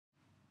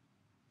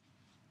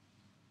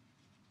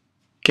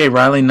Okay,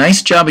 Riley,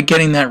 nice job of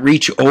getting that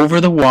reach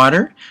over the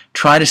water.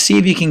 Try to see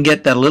if you can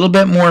get that little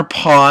bit more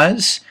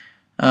pause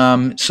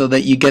so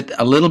that you get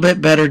a little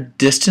bit better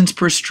distance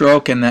per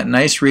stroke and that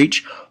nice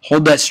reach.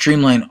 Hold that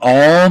streamline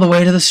all the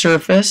way to the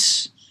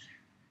surface.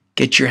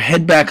 Get your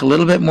head back a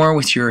little bit more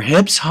with your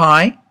hips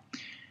high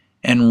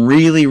and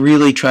really,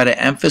 really try to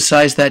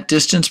emphasize that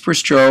distance per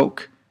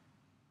stroke.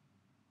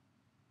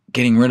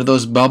 Getting rid of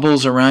those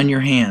bubbles around your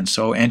hand.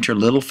 So enter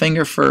little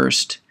finger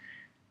first.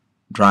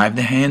 Drive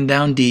the hand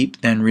down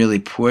deep, then really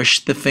push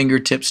the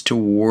fingertips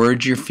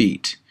towards your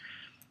feet.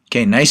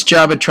 Okay, nice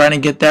job of trying to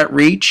get that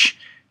reach.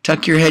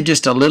 Tuck your head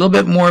just a little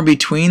bit more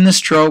between the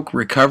stroke,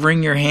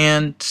 recovering your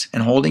hands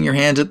and holding your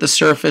hands at the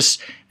surface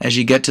as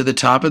you get to the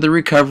top of the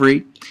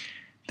recovery.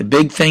 The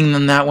big thing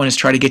on that one is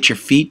try to get your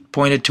feet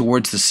pointed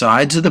towards the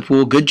sides of the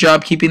pool. Good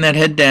job keeping that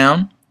head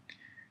down.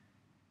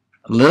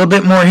 A little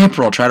bit more hip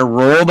roll. Try to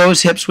roll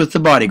those hips with the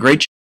body. Great job.